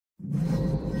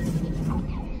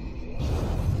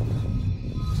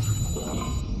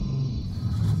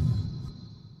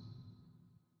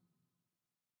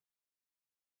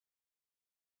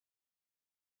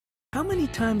How many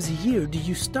times a year do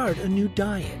you start a new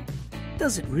diet?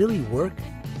 Does it really work?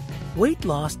 Weight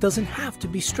loss doesn't have to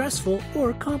be stressful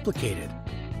or complicated.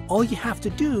 All you have to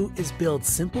do is build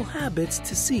simple habits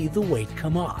to see the weight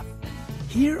come off.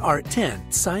 Here are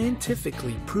 10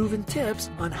 scientifically proven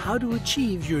tips on how to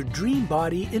achieve your dream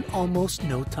body in almost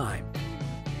no time.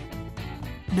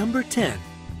 Number 10.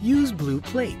 Use blue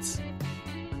plates.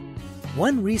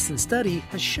 One recent study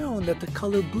has shown that the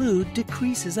color blue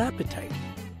decreases appetite.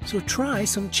 So try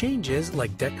some changes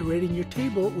like decorating your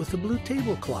table with a blue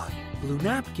tablecloth, blue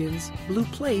napkins, blue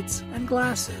plates, and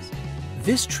glasses.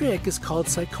 This trick is called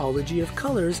psychology of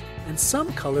colors, and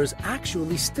some colors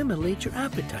actually stimulate your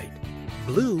appetite.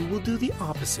 Blue will do the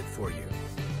opposite for you.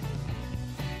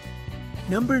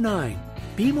 Number 9.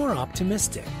 Be more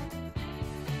optimistic.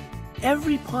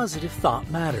 Every positive thought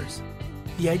matters.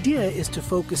 The idea is to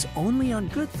focus only on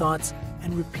good thoughts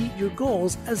and repeat your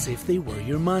goals as if they were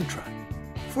your mantra.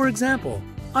 For example,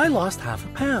 I lost half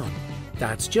a pound.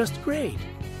 That's just great.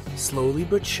 Slowly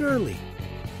but surely.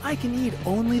 I can eat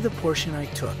only the portion I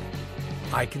took.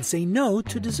 I can say no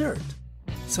to dessert.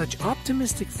 Such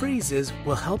optimistic phrases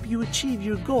will help you achieve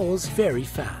your goals very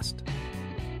fast.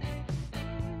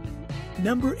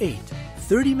 Number 8.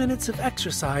 30 minutes of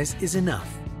exercise is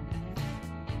enough.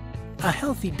 A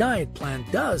healthy diet plan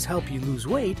does help you lose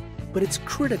weight, but it's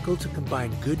critical to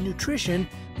combine good nutrition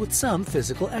with some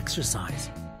physical exercise.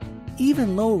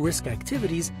 Even low-risk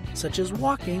activities such as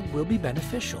walking will be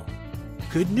beneficial.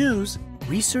 Good news!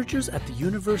 Researchers at the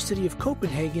University of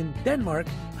Copenhagen, Denmark,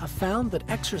 have found that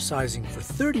exercising for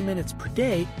 30 minutes per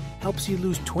day helps you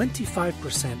lose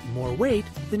 25% more weight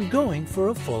than going for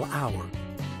a full hour.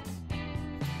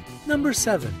 Number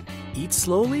 7. Eat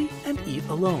slowly and eat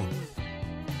alone.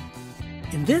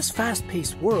 In this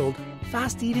fast-paced world,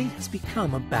 fast eating has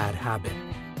become a bad habit.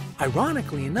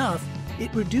 Ironically enough,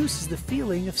 it reduces the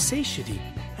feeling of satiety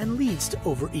and leads to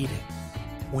overeating.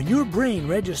 When your brain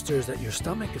registers that your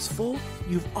stomach is full,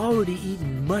 you've already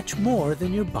eaten much more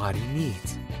than your body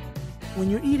needs.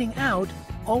 When you're eating out,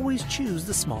 always choose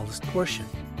the smallest portion.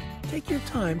 Take your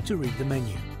time to read the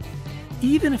menu.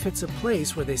 Even if it's a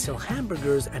place where they sell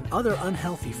hamburgers and other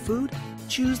unhealthy food,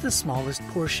 choose the smallest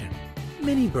portion.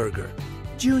 Mini burger,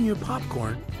 junior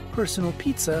popcorn, personal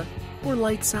pizza, or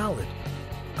light salad.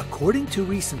 According to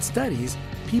recent studies,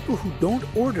 people who don't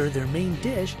order their main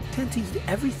dish tend to eat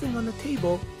everything on the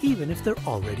table even if they're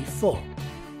already full.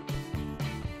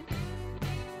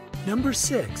 Number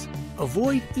 6.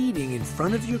 Avoid eating in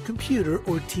front of your computer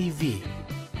or TV.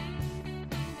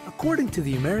 According to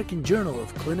the American Journal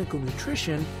of Clinical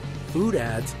Nutrition, food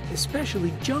ads,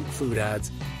 especially junk food ads,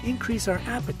 increase our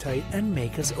appetite and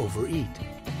make us overeat.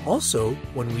 Also,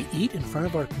 when we eat in front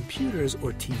of our computers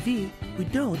or TV, we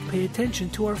don't pay attention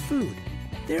to our food.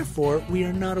 Therefore, we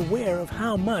are not aware of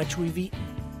how much we've eaten.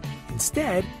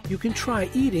 Instead, you can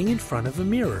try eating in front of a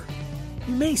mirror.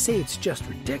 You may say it's just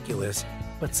ridiculous,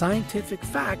 but scientific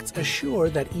facts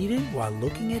assure that eating while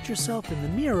looking at yourself in the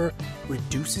mirror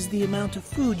reduces the amount of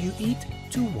food you eat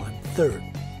to 1/3.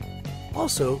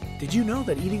 Also, did you know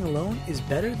that eating alone is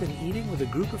better than eating with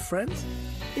a group of friends?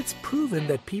 It's proven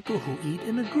that people who eat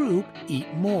in a group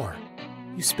eat more.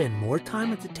 You spend more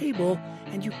time at the table,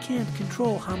 and you can't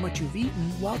control how much you've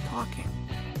eaten while talking.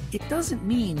 It doesn't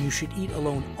mean you should eat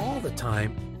alone all the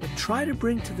time, but try to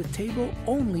bring to the table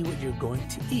only what you're going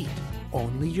to eat,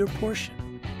 only your portion.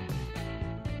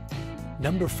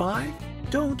 Number 5.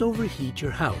 Don't overheat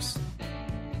your house.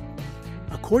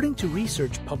 According to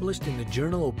research published in the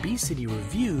journal Obesity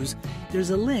Reviews,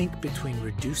 there's a link between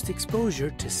reduced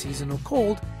exposure to seasonal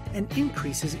cold and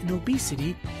increases in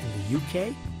obesity in the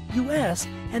UK, US,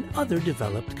 and other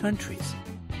developed countries.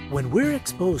 When we're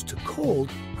exposed to cold,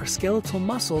 our skeletal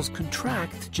muscles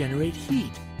contract to generate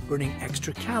heat, burning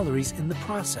extra calories in the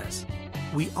process.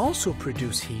 We also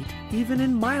produce heat even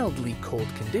in mildly cold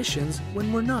conditions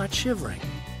when we're not shivering.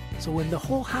 So when the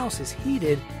whole house is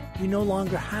heated, we no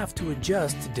longer have to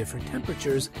adjust to different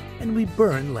temperatures and we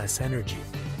burn less energy.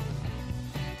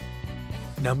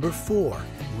 Number 4.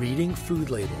 Reading food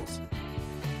labels.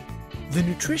 The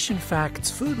nutrition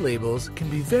facts food labels can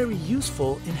be very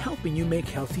useful in helping you make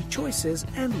healthy choices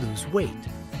and lose weight.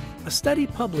 A study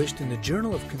published in the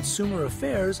Journal of Consumer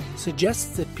Affairs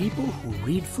suggests that people who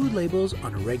read food labels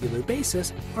on a regular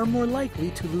basis are more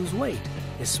likely to lose weight,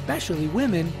 especially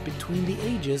women between the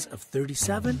ages of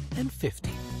 37 and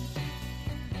 50.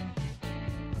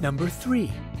 Number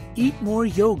 3. Eat more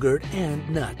yogurt and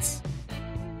nuts.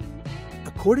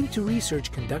 According to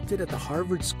research conducted at the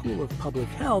Harvard School of Public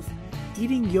Health,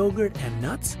 eating yogurt and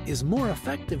nuts is more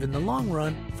effective in the long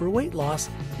run for weight loss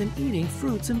than eating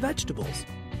fruits and vegetables.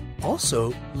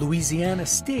 Also, Louisiana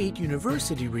State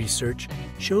University research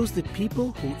shows that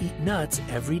people who eat nuts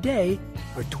every day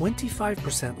are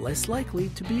 25% less likely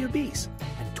to be obese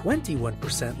and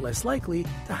 21% less likely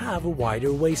to have a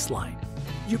wider waistline.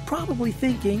 You're probably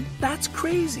thinking, that's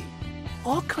crazy.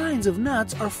 All kinds of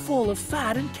nuts are full of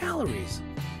fat and calories.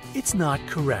 It's not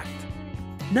correct.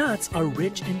 Nuts are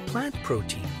rich in plant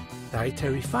protein,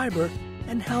 dietary fiber,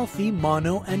 and healthy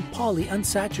mono and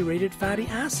polyunsaturated fatty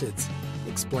acids,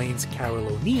 explains Carol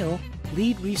O'Neill,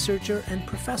 lead researcher and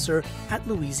professor at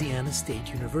Louisiana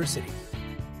State University.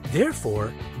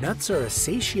 Therefore, nuts are a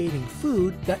satiating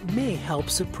food that may help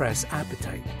suppress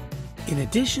appetite. In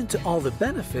addition to all the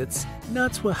benefits,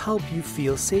 nuts will help you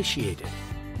feel satiated.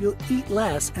 You'll eat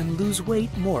less and lose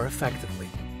weight more effectively.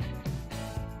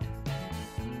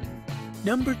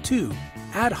 Number 2.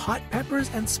 Add hot peppers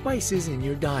and spices in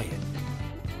your diet.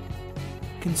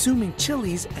 Consuming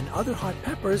chilies and other hot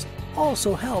peppers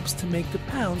also helps to make the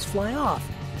pounds fly off,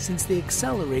 since they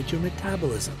accelerate your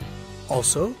metabolism.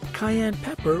 Also, cayenne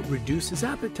pepper reduces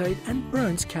appetite and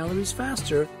burns calories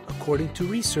faster, according to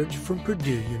research from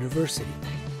Purdue University.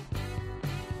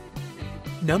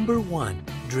 Number 1.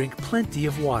 Drink plenty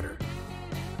of water.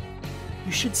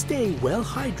 You should stay well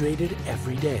hydrated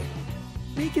every day.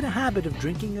 Make it a habit of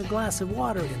drinking a glass of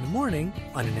water in the morning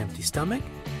on an empty stomach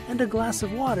and a glass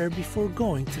of water before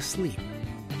going to sleep.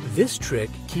 This trick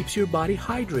keeps your body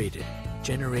hydrated,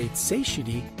 generates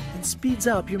satiety, and speeds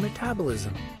up your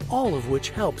metabolism, all of which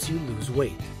helps you lose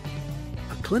weight.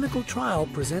 A clinical trial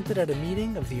presented at a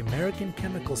meeting of the American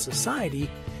Chemical Society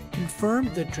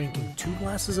confirmed that drinking 2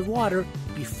 glasses of water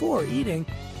before eating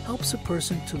helps a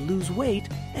person to lose weight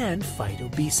and fight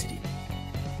obesity.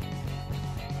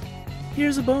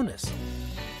 Here's a bonus.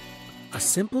 A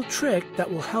simple trick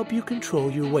that will help you control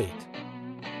your weight.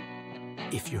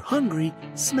 If you're hungry,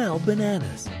 smell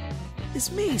bananas.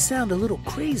 This may sound a little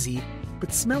crazy,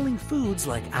 but smelling foods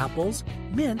like apples,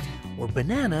 mint, or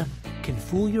banana can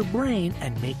fool your brain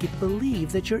and make it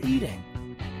believe that you're eating.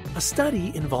 A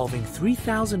study involving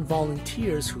 3,000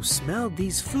 volunteers who smelled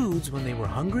these foods when they were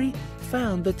hungry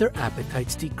found that their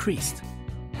appetites decreased,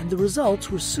 and the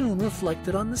results were soon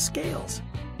reflected on the scales.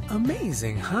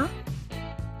 Amazing, huh?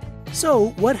 So,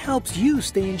 what helps you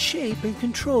stay in shape and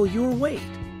control your weight?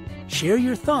 Share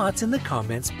your thoughts in the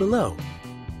comments below.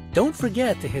 Don't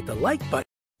forget to hit the like button